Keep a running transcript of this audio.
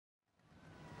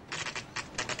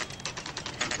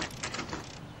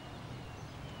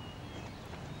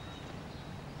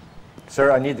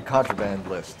Sir, I need the contraband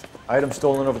list. Items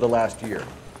stolen over the last year.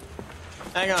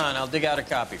 Hang on, I'll dig out a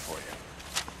copy for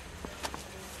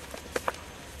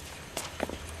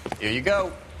you. Here you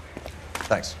go.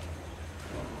 Thanks.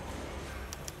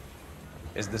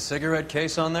 Is the cigarette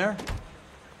case on there?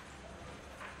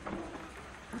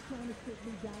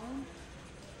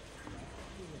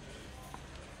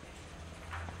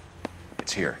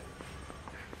 It's here.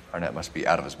 Arnett must be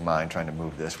out of his mind trying to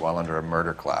move this while under a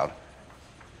murder cloud.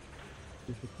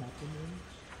 Is the captain in?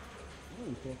 Oh,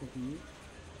 he's talking to you.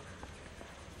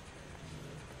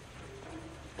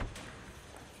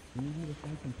 Do you need to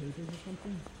sign some papers or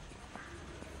something?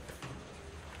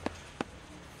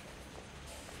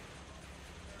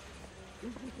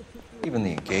 Even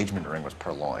the engagement ring was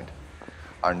purloined.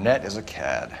 Arnett is a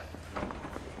cad.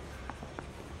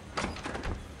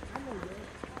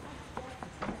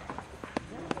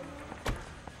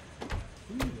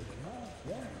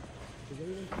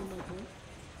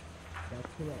 That's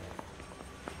correct.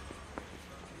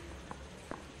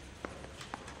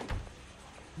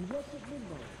 You worked at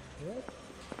midnight, correct?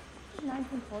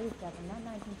 1947, not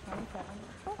 1927.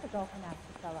 Of course a girl can ask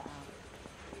the fella out.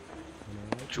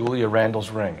 Julia Randall's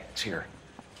ring. It's here.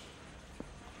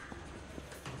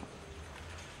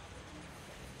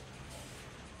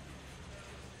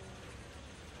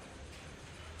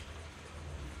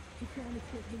 You trying to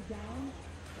sit me down?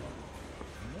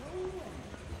 No way.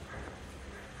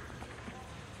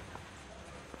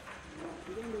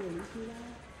 You going to release me now?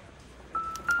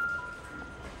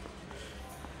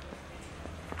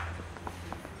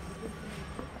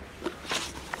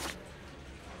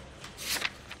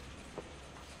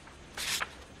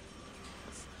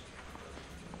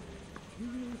 You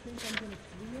really think I'm going to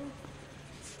squeal?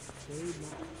 Afraid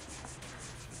not.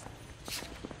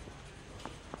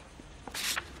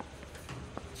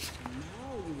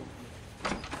 Now you want me.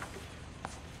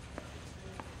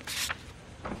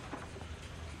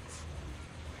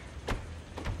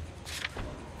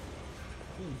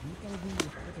 Hey, you gotta do your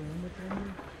second number for me?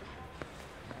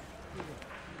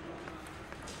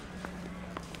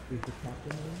 Is the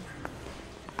captain in?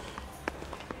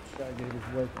 Guy gave his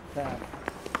wife a tap.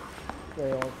 They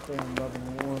all stay in love and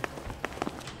war.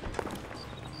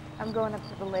 I'm going up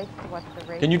to the lake to watch the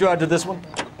race. Can you drive to this one?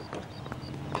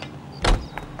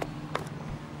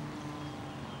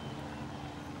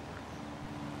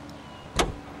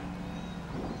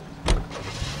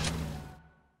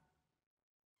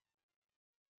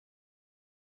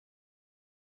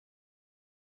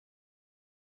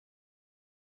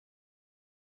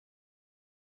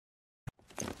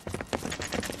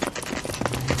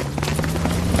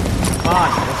 Come on,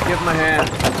 let's give him a hand.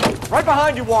 Right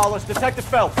behind you, Wallace. Detective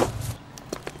Phelps.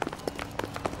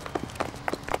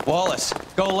 Wallace,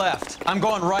 go left. I'm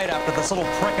going right after this little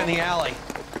prick in the alley.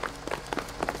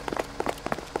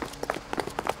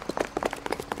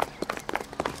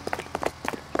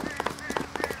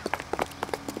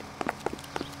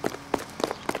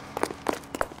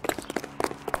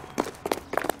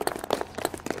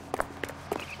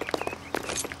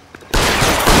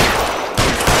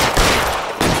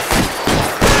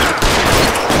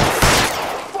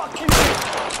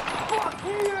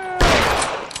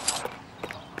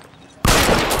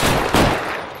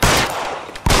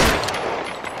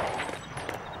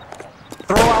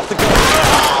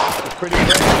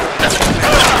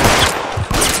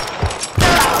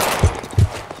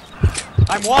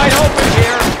 I'm wide open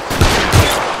here.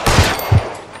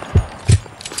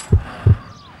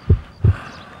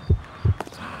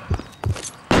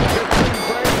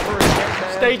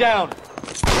 Stay down.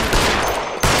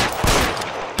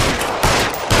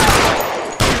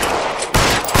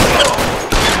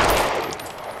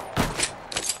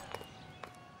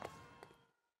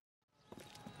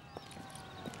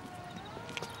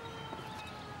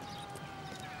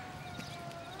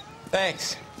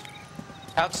 Thanks.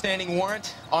 Outstanding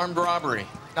warrant, armed robbery.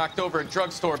 Knocked over a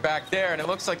drugstore back there, and it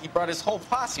looks like he brought his whole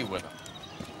posse with him.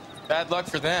 Bad luck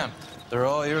for them. They're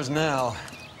all yours now.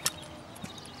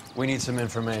 We need some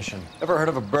information. Ever heard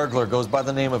of a burglar goes by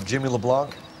the name of Jimmy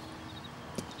LeBlanc?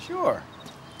 Sure.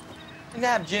 We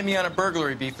nabbed Jimmy on a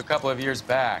burglary beef a couple of years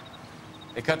back.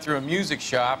 They cut through a music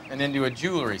shop and into a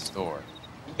jewelry store.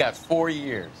 He got 4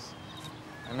 years.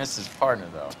 I miss his partner,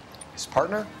 though. His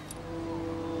partner?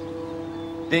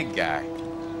 Big guy.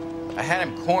 I had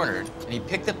him cornered, and he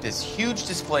picked up this huge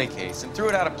display case and threw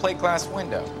it out a plate glass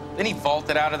window. Then he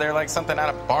vaulted out of there like something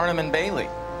out of Barnum and Bailey.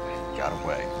 Got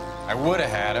away. I would have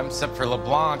had him, except for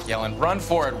LeBlanc yelling, "Run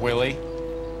for it, Willie!"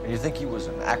 And you think he was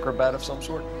an acrobat of some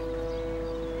sort?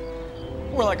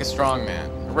 More like a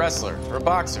strongman, a wrestler, or a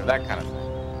boxer, that kind of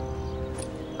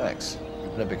thing. Thanks.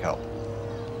 You've been a big help.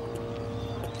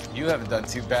 You haven't done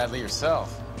too badly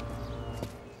yourself.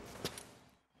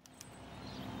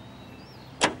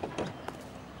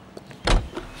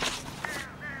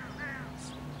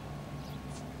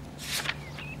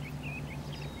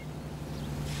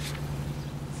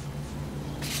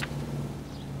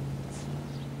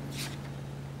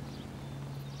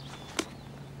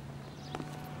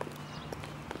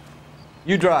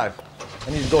 You drive.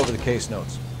 I need to go over the case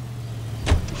notes.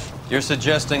 You're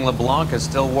suggesting LeBlanc is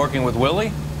still working with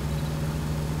Willie?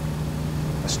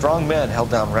 A strong man held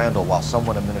down Randall while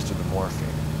someone administered the morphine.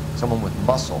 Someone with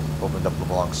muscle opened up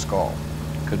LeBlanc's skull.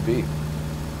 Could be.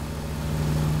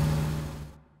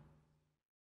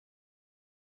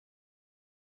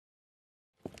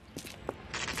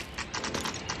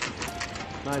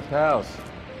 Nice house.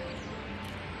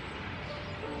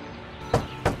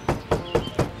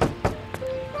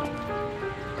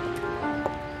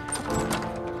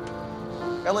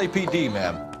 LAPD,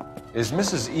 ma'am. Is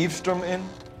Mrs. Eavestrom in?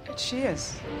 She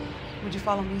is. Would you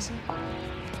follow me, sir?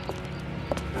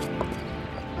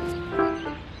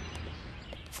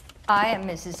 I am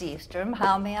Mrs. Eavestrom.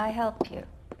 How may I help you?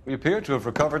 We appear to have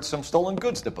recovered some stolen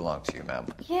goods that belong to you, ma'am.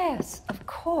 Yes, of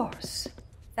course.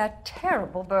 That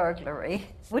terrible burglary.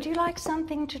 Would you like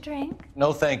something to drink?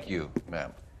 No, thank you,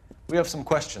 ma'am. We have some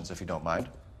questions, if you don't mind.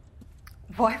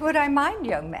 Why would I mind,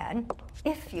 young man,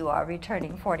 if you are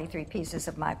returning 43 pieces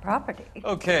of my property?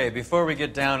 Okay, before we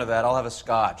get down to that, I'll have a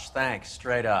scotch. Thanks,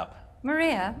 straight up.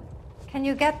 Maria, can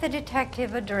you get the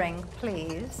detective a drink,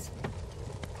 please?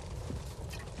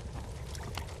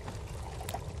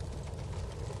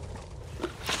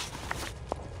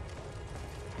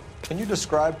 Can you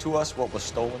describe to us what was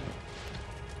stolen?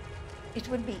 It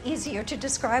would be easier to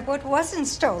describe what wasn't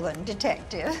stolen,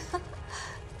 detective.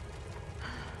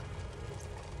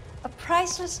 A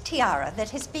priceless tiara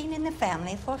that has been in the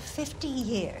family for 50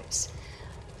 years.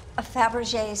 A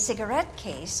Fabergé cigarette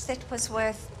case that was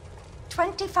worth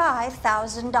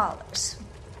 $25,000.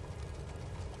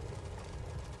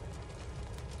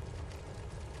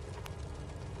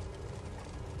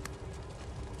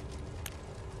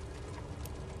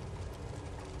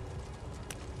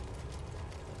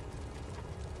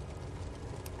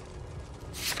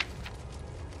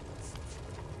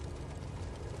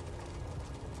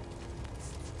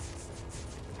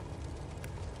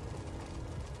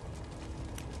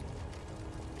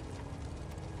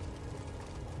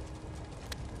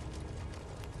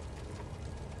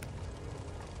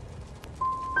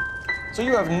 So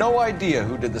you have no idea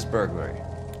who did this burglary?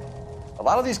 A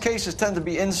lot of these cases tend to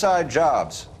be inside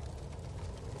jobs.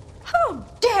 How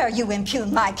dare you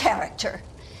impugn my character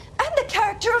and the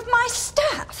character of my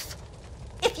staff?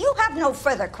 If you have no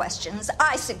further questions,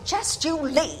 I suggest you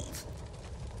leave.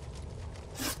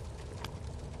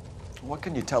 What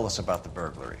can you tell us about the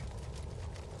burglary?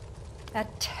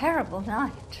 That terrible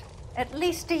night, at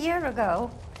least a year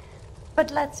ago.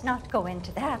 But let's not go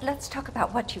into that. Let's talk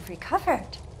about what you've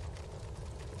recovered.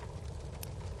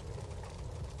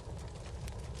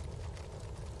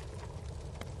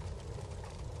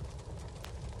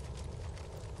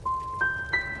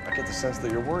 I get the sense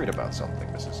that you're worried about something,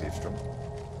 Mrs. Eavestrom.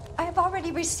 I have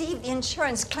already received the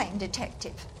insurance claim,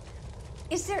 Detective.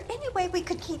 Is there any way we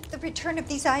could keep the return of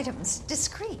these items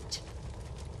discreet?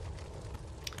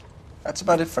 That's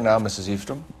about it for now, Mrs.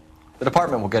 Eavestrom. The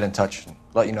department will get in touch and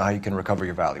let you know how you can recover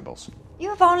your valuables. You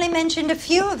have only mentioned a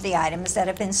few of the items that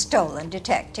have been stolen,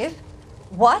 Detective.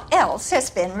 What else has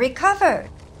been recovered?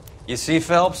 You see,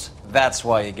 Phelps? That's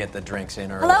why you get the drinks in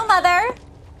early. Hello, Mother.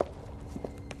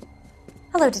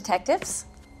 Hello, detectives.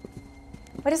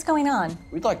 What is going on?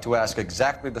 We'd like to ask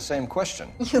exactly the same question.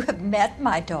 You have met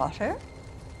my daughter?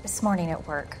 This morning at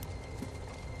work.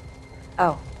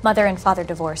 Oh, mother and father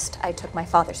divorced. I took my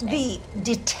father's name. The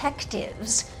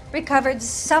detectives recovered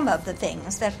some of the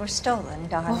things that were stolen,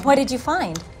 darling. Well, what did you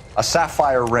find? A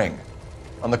sapphire ring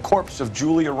on the corpse of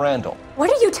Julia Randall.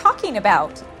 What are you talking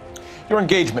about? Your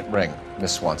engagement ring,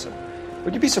 Miss Swanson.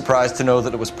 Would you be surprised to know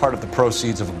that it was part of the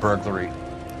proceeds of a burglary?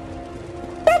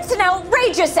 That's an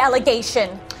outrageous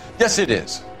allegation. Yes, it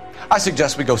is. I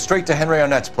suggest we go straight to Henry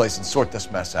Arnett's place and sort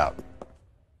this mess out.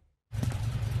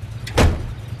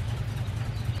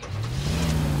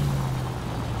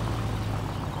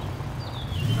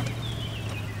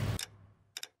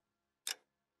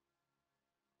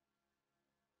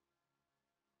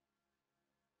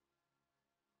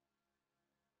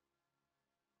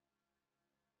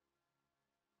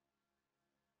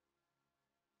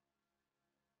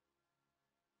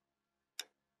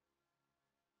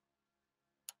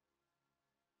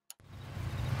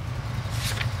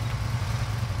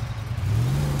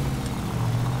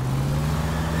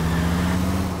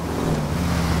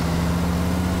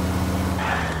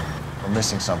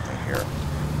 missing something here.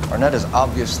 Arnett is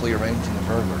obviously arranging the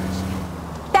burglaries.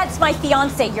 That's my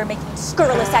fiance you're making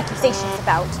scurrilous accusations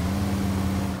about.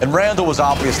 And Randall was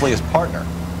obviously his partner.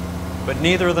 But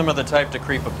neither of them are the type to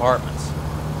creep apartments.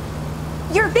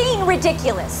 You're being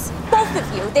ridiculous. Both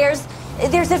of you.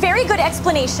 There's a very good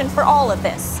explanation for all of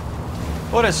this.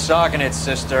 What is sogging it,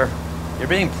 sister? You're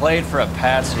being played for a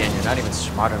patsy and you're not even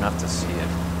smart enough to see it.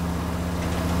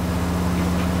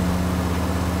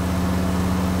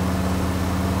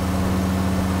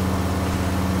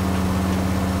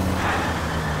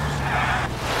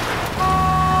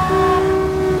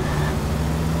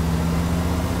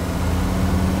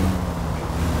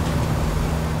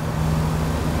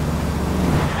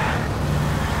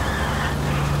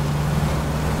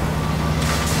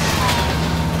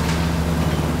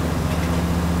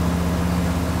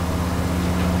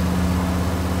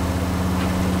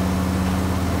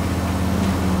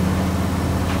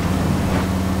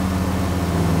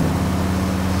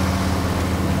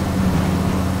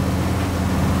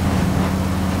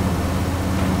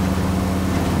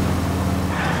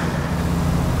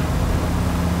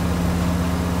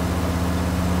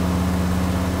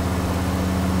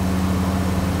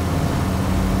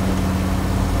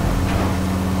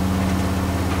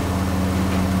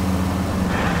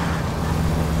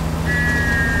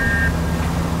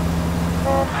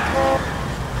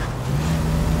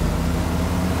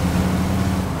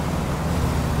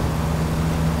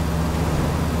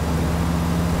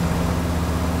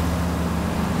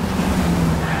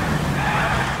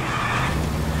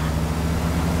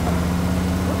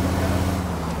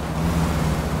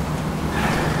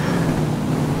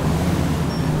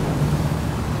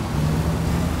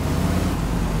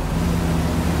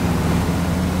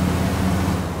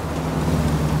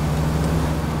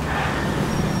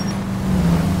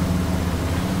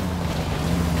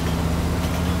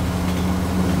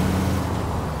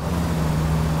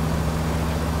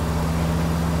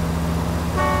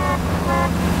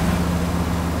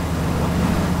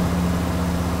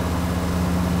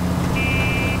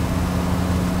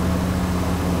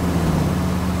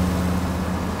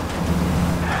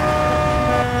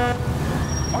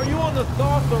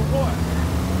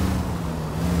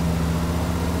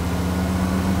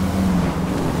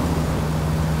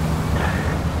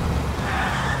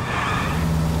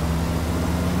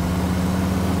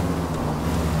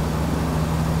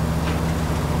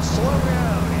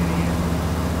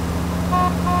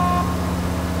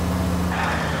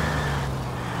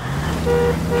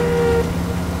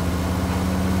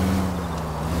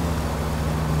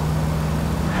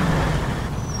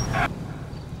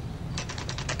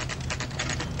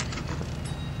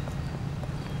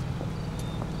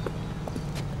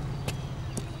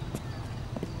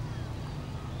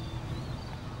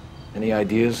 Any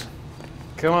ideas?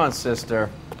 Come on, sister.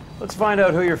 Let's find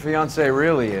out who your fiance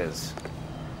really is.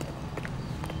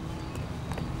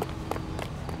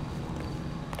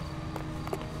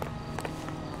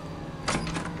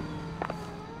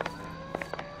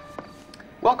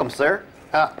 Welcome, sir.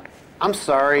 I'm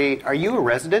sorry, are you a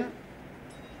resident?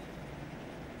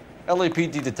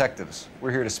 LAPD detectives.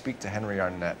 We're here to speak to Henry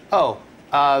Arnett. Oh,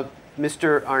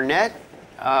 Mr. Arnett?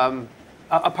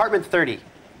 Apartment 30.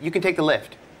 You can take the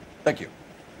lift. Thank you.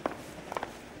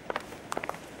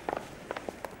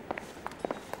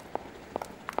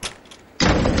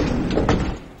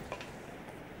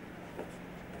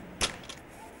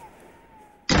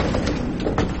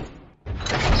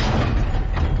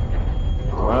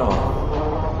 Well,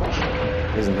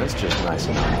 isn't this just nice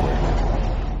and cool?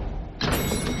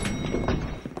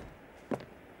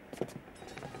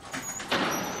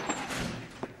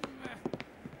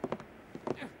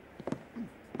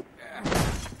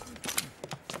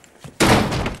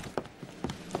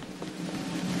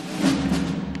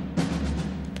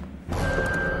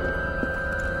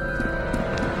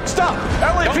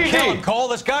 Don't kill him, Cole.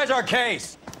 This guy's our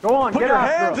case. Go on, Put your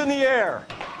hands in the air.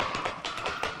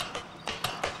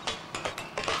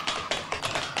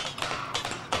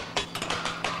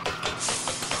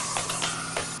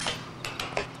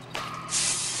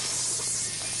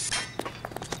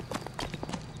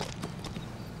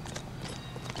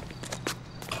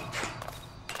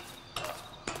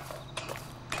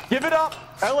 Give it up,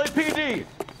 LAPD.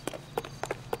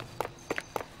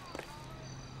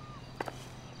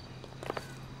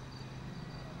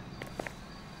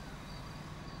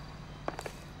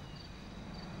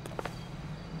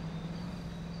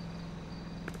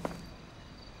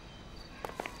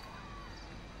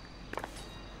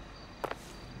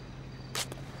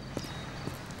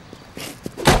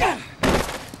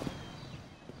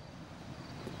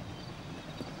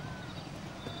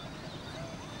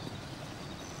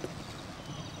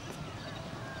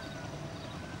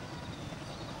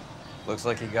 Looks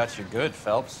like he got you good,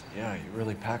 Phelps. Yeah, he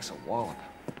really packs a wallop.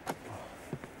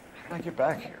 How'd I get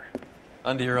back here?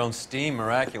 Under your own steam,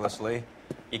 miraculously.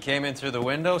 He came in through the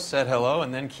window, said hello,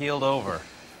 and then keeled over.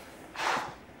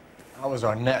 How was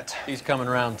Arnett? He's coming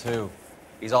around, too.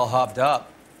 He's all hopped up.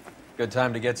 Good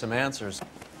time to get some answers.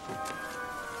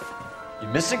 You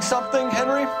missing something,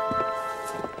 Henry?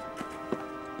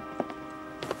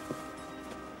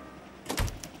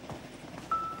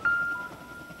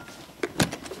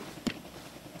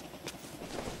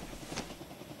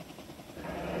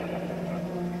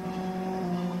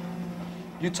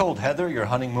 You told Heather you're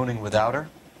honeymooning without her?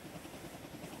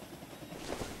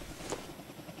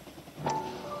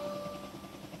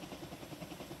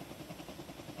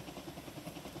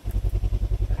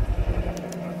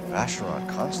 Vacheron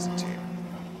Constantine.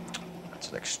 That's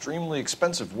an extremely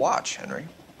expensive watch, Henry.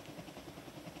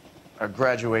 A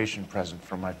graduation present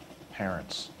from my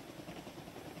parents.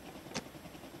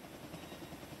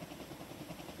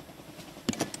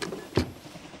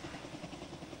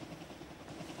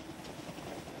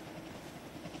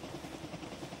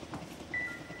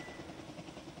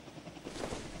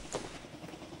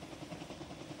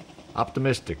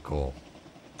 Optimistic, Cole.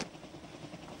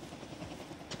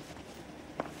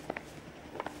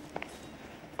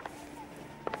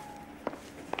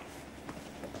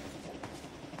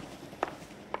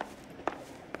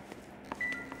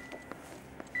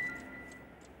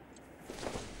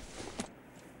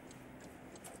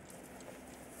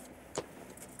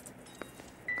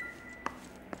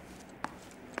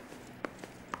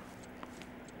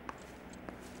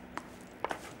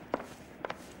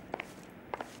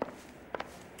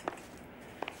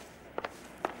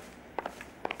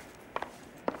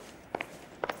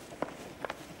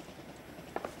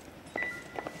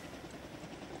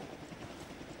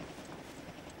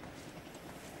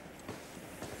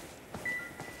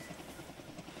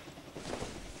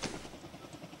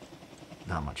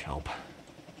 Not much help.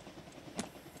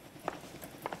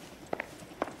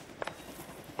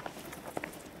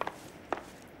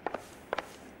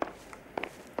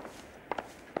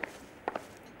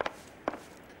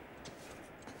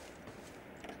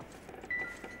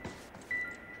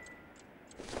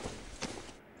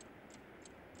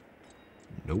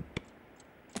 Nope.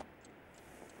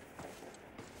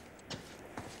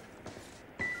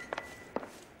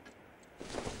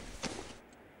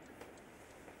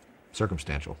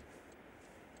 Circumstantial.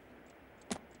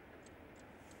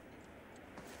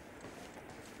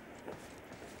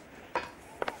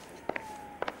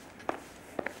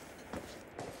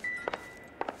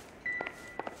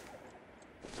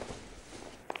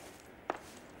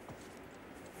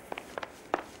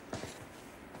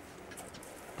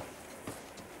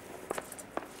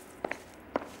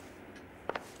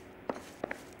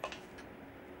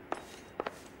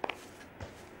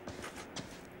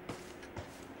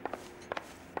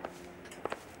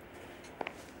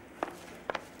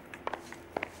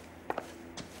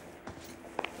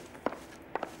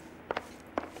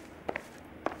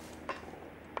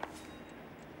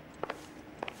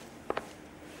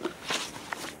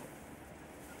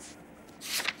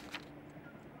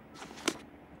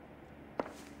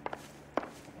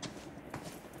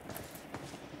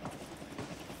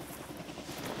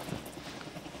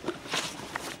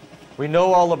 We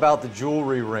know all about the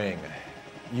jewelry ring.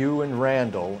 You and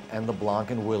Randall and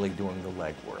LeBlanc and Willie doing the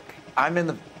legwork. I'm in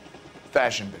the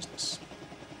fashion business.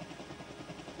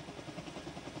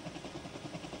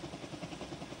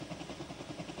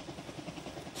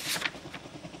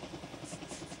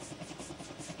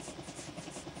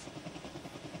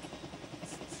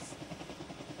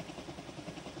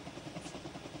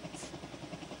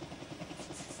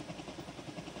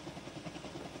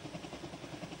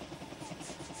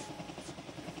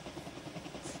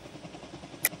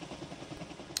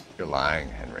 You're lying,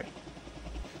 Henry.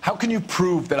 How can you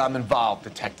prove that I'm involved,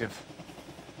 detective?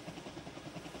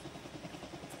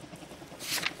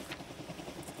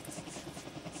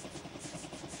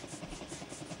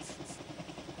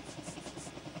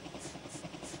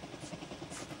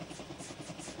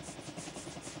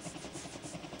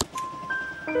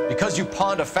 Because you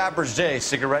pawned a Fabergé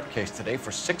cigarette case today for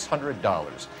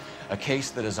 $600. A case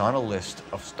that is on a list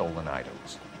of stolen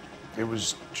items. It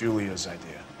was Julia's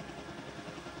idea.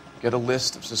 Get a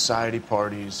list of society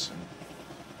parties and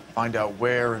find out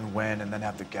where and when, and then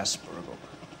have the guests burgled.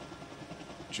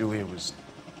 Julia was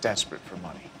desperate for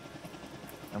money.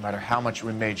 No matter how much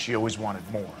we made, she always wanted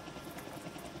more.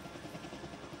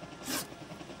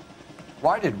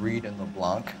 Why did Reed and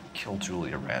LeBlanc kill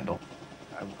Julia Randall?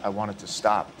 I wanted to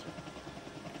stop,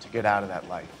 to get out of that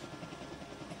life.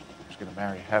 I was going to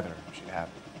marry Heather if she'd have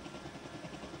me.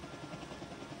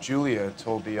 Julia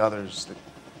told the others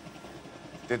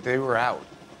that they were out,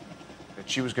 that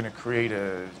she was going to create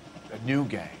a new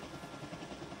gang.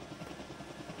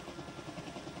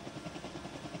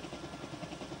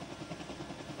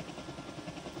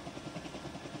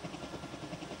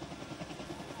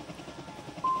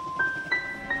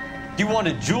 You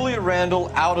wanted Julia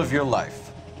Randall out of your life.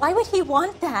 Why would he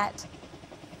want that?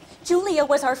 Julia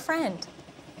was our friend.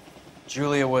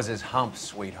 Julia was his hump,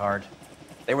 sweetheart.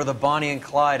 They were the Bonnie and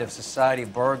Clyde of society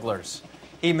burglars.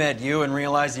 He met you and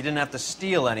realized he didn't have to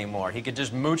steal anymore. He could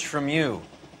just mooch from you.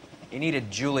 He needed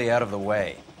Julia out of the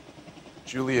way.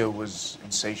 Julia was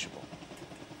insatiable.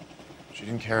 She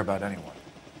didn't care about anyone,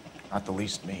 not the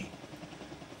least me.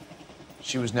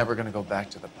 She was never going to go back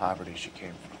to the poverty she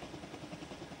came from.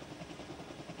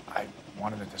 I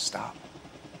wanted it to stop.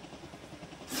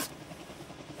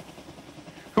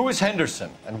 Who is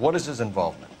Henderson, and what is his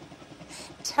involvement?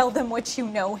 Tell them what you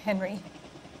know, Henry.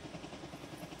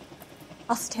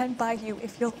 I'll stand by you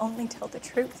if you'll only tell the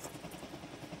truth.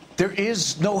 There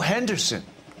is no Henderson.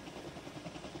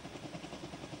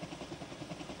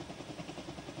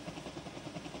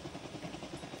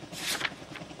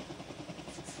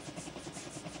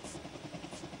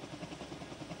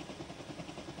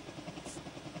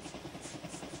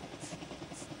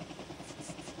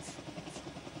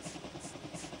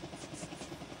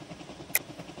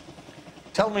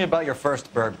 Tell me about your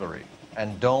first burglary,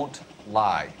 and don't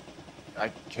lie. I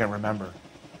can't remember.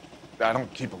 I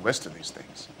don't keep a list of these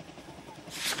things.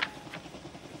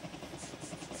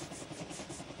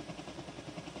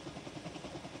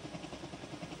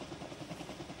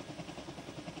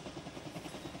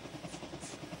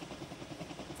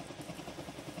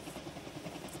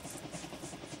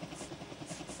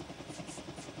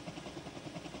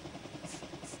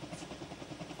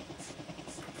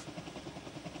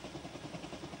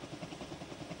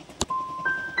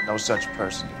 No such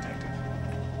person, Detective.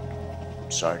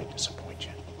 I'm sorry to disappoint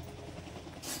you.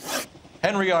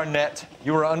 Henry Arnett,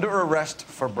 you are under arrest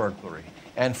for burglary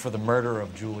and for the murder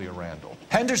of Julia Randall.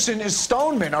 Henderson is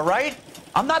Stoneman, all right?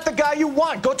 I'm not the guy you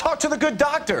want. Go talk to the good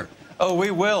doctor. Oh,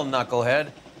 we will,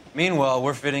 knucklehead. Meanwhile,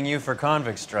 we're fitting you for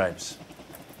convict stripes.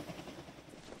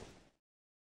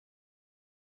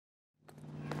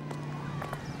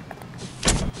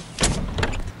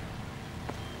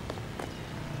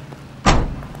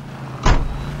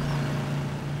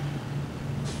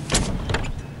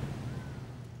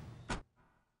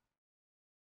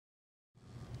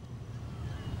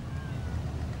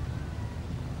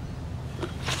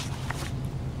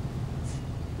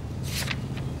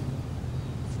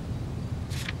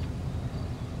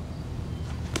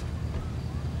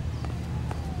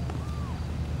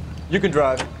 You can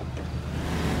drive.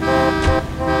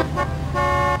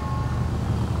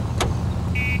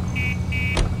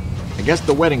 I guess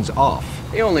the wedding's off.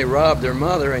 He only robbed her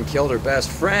mother and killed her best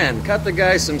friend. Cut the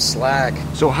guy some slack.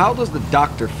 So how does the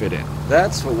doctor fit in?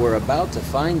 That's what we're about to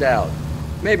find out.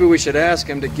 Maybe we should ask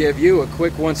him to give you a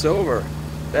quick once-over.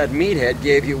 That meathead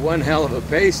gave you one hell of a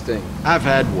pasting. I've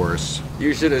had worse.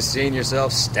 You should have seen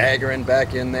yourself staggering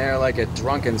back in there like a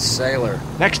drunken sailor.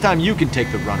 Next time you can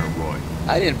take the runner, Roy.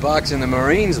 I didn't box in the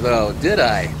Marines, though, did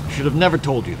I? Should have never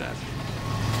told you that.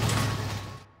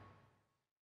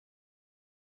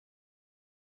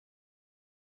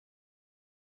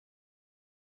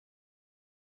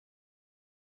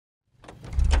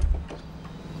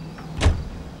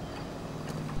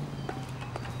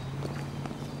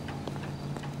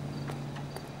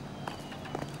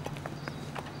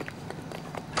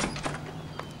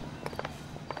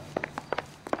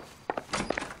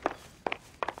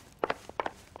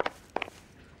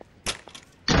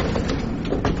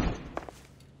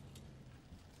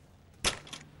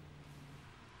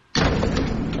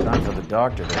 Time for the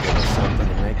doctor to give us something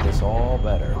to make this all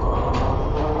better.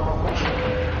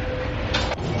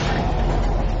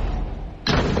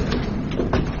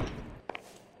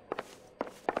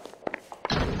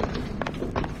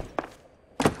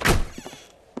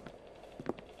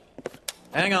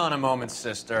 Hang on a moment,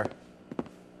 sister.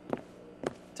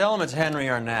 Tell him it's Henry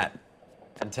Arnett,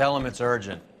 and tell him it's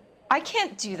urgent. I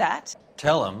can't do that.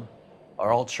 Tell him,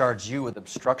 or I'll charge you with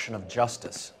obstruction of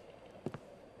justice.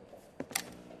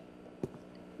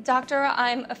 Doctor,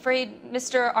 I'm afraid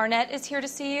Mr. Arnett is here to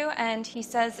see you, and he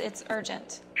says it's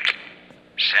urgent.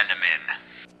 Send him in.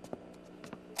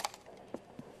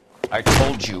 I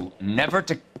told you never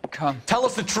to come. Tell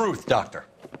us the truth, Doctor.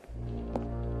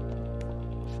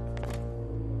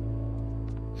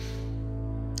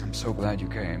 I'm so glad you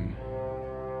came.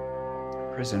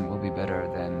 Prison will be better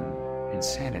than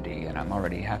insanity, and I'm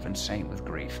already half insane with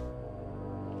grief.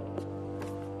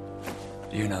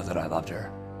 Do you know that I loved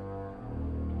her?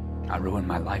 I ruined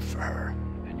my life for her,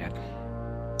 and yet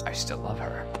I still love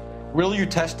her. Will you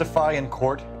testify in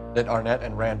court that Arnett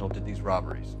and Randall did these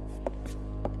robberies?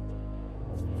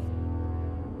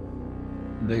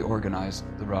 They organized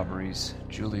the robberies.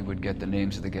 Julie would get the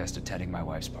names of the guests attending my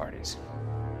wife's parties.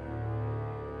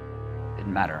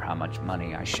 Didn't matter how much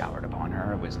money I showered upon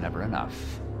her, it was never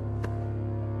enough.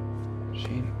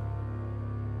 She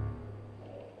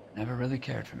never really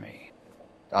cared for me.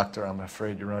 Doctor, I'm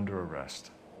afraid you're under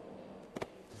arrest.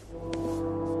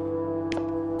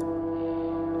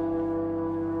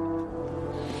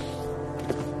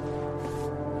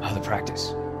 Oh, the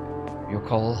practice. You'll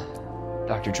call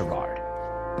Dr. Gerard.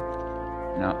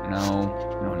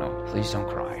 No, please don't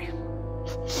cry.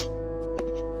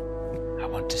 I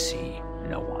want to see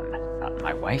no one. Not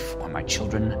my wife, or my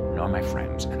children, nor my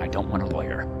friends, and I don't want a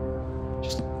lawyer.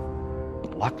 Just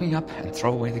lock me up and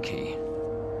throw away the key.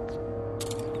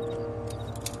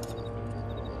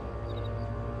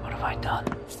 What have I done?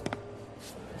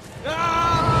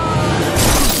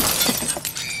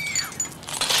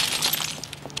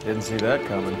 Didn't see that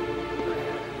coming.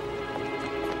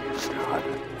 God.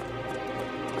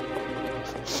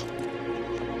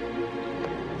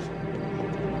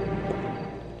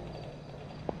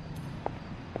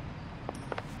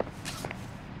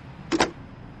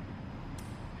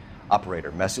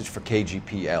 Operator, message for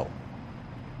KGPL.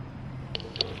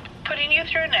 Putting you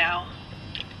through now.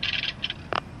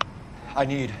 I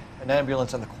need an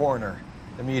ambulance and the coroner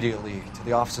immediately to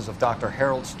the offices of Dr.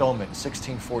 Harold Stoneman,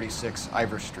 1646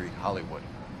 Ivor Street, Hollywood.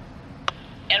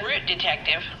 En route,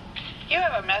 Detective. You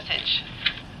have a message.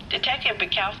 Detective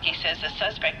Bukowski says the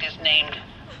suspect is named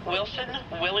Wilson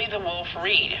Willie the Wolf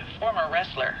Reed, former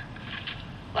wrestler.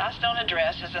 Last known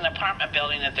address is an apartment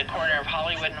building at the corner of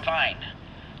Hollywood and Vine.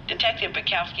 Detective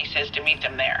Bukowski says to meet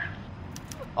them there.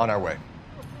 On our way.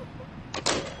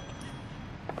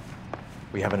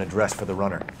 We have an address for the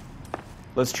runner.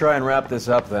 Let's try and wrap this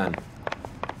up then.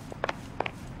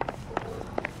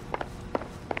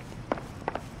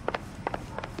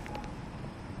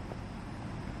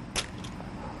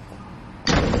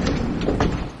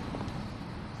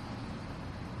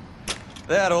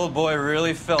 That old boy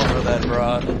really fell for that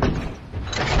broad.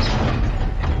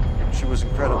 She was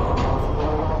incredible.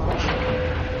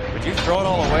 Would you throw it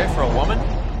all away for a woman?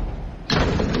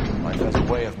 Life has a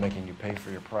way of making you pay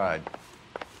for your pride.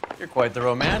 You're quite the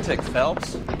romantic,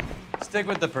 Phelps. Stick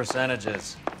with the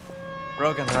percentages.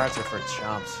 Broken hearts are for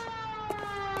chumps.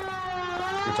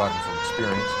 You're talking from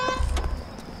experience.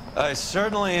 I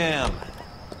certainly am.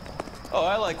 Oh,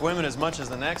 I like women as much as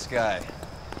the next guy,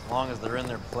 as long as they're in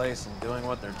their place and doing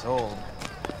what they're told.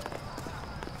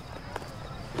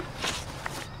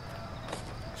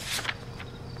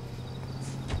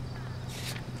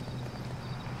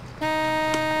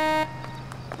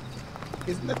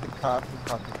 Isn't that the cop who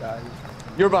caught the guy?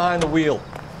 You're behind the wheel.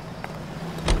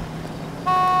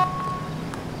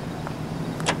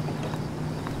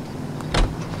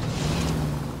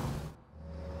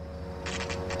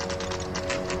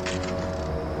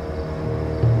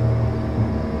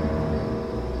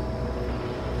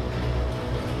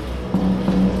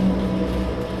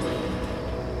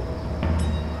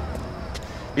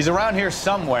 He's around here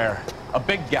somewhere. A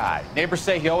big guy. Neighbors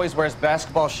say he always wears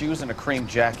basketball shoes and a cream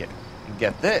jacket. And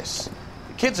get this.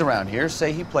 The kids around here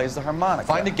say he plays the harmonica.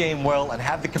 Find a game well and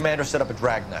have the commander set up a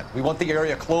dragnet. We want the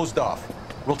area closed off.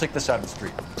 We'll take this side of the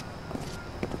street.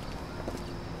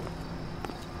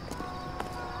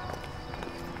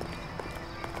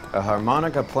 A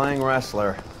harmonica playing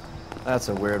wrestler. That's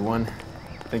a weird one.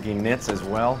 Thinking knits as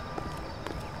well.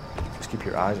 Just keep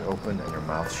your eyes open and your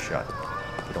mouth shut.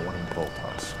 You don't want him to bolt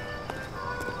us.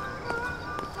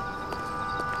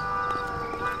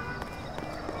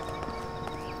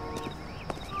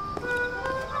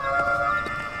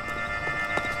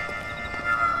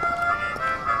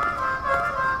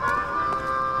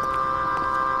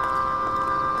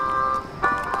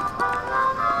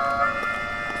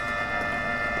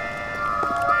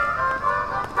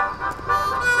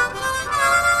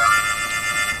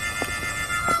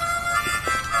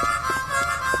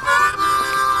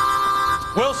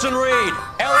 Wilson Reed,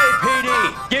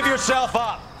 LAPD, give yourself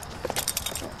up.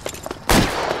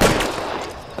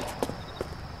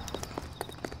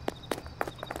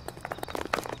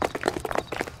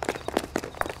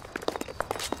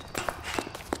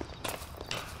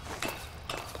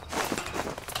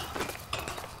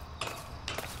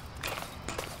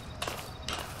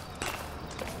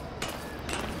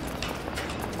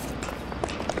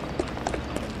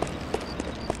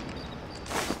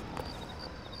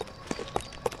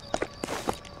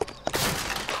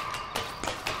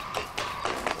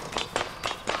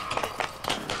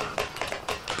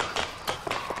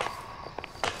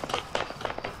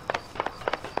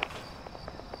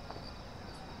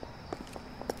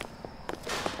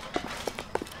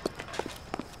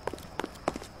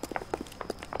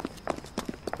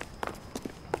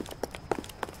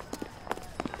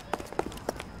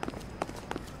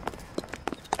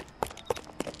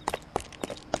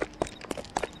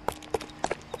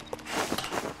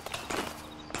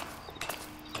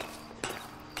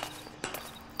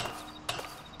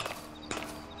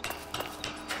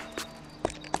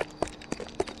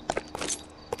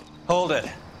 Hold it.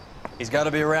 He's got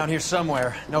to be around here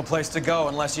somewhere. No place to go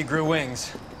unless he grew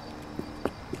wings.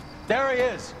 There he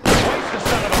is! Waste the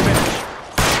son of a bitch!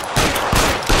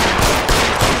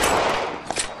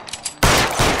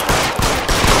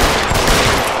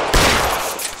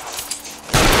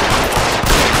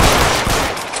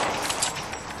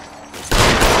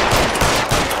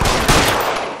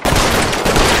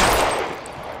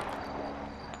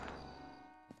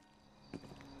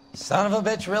 Son of a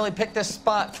bitch really picked a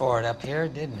spot for it up here,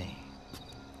 didn't he?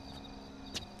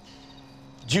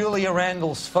 Julia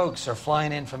Randall's folks are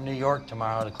flying in from New York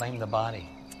tomorrow to claim the body.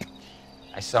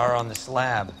 I saw her on the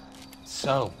slab.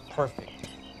 So perfect.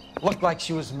 Looked like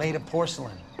she was made of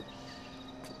porcelain.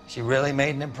 She really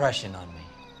made an impression on me.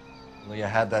 Leah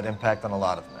had that impact on a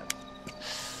lot of men.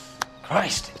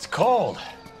 Christ, it's cold.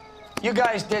 You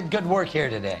guys did good work here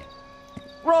today.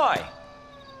 Roy,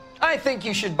 I think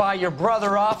you should buy your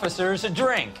brother officers a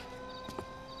drink.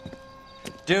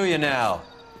 Do you now?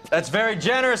 That's very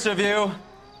generous of you,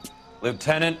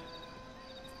 Lieutenant.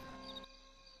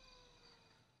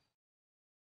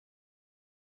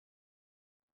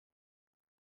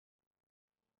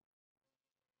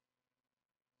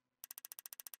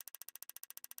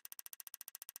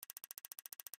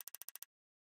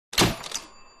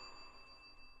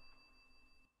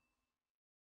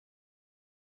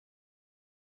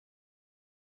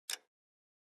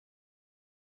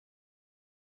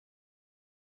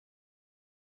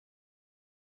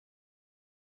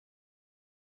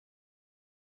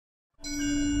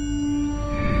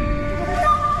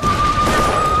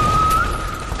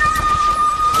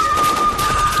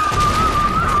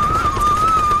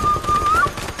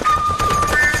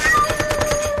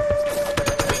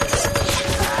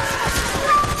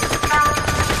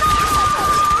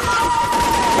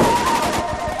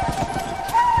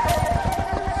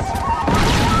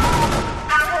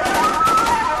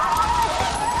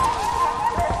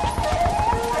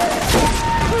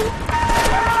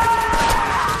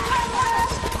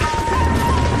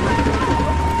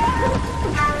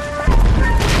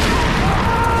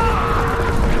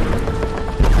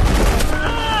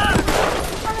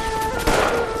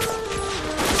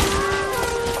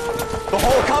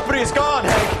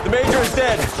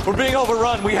 We're being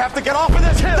overrun. We have to get off of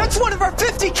this hill. That's one of our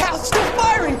 50 cals still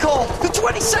firing, Cole. The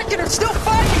 22nd are still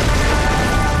fighting.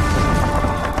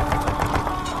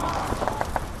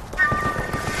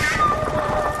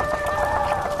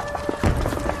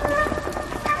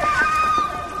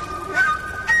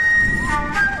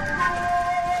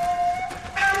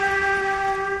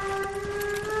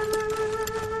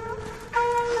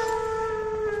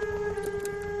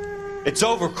 It's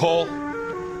over, Cole.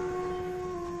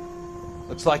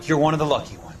 Looks like you're one of the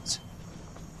lucky ones.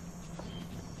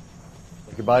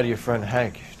 Say goodbye to your friend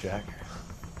Hank, Jack.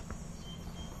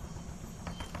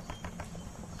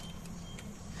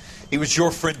 He was your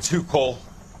friend too, Cole.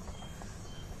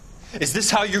 Is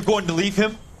this how you're going to leave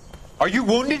him? Are you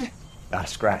wounded? Not a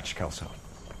scratch, Kelso.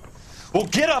 Well,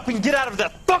 get up and get out of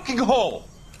that fucking hole!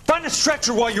 Find a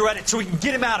stretcher while you're at it so we can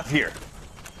get him out of here.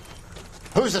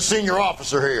 Who's the senior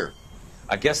officer here?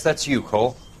 I guess that's you,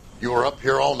 Cole. You were up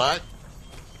here all night?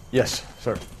 Yes,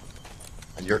 sir.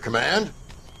 And your command?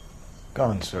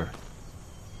 Gone, sir.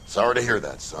 Sorry to hear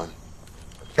that, son.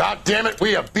 God damn it,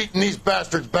 we have beaten these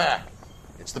bastards back.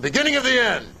 It's the beginning of the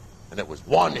end, and it was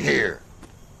one here.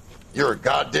 You're a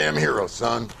goddamn hero,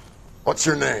 son. What's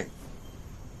your name?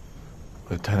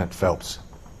 Lieutenant Phelps,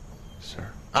 sir.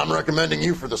 I'm recommending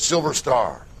you for the Silver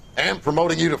Star and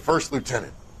promoting you to first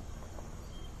lieutenant.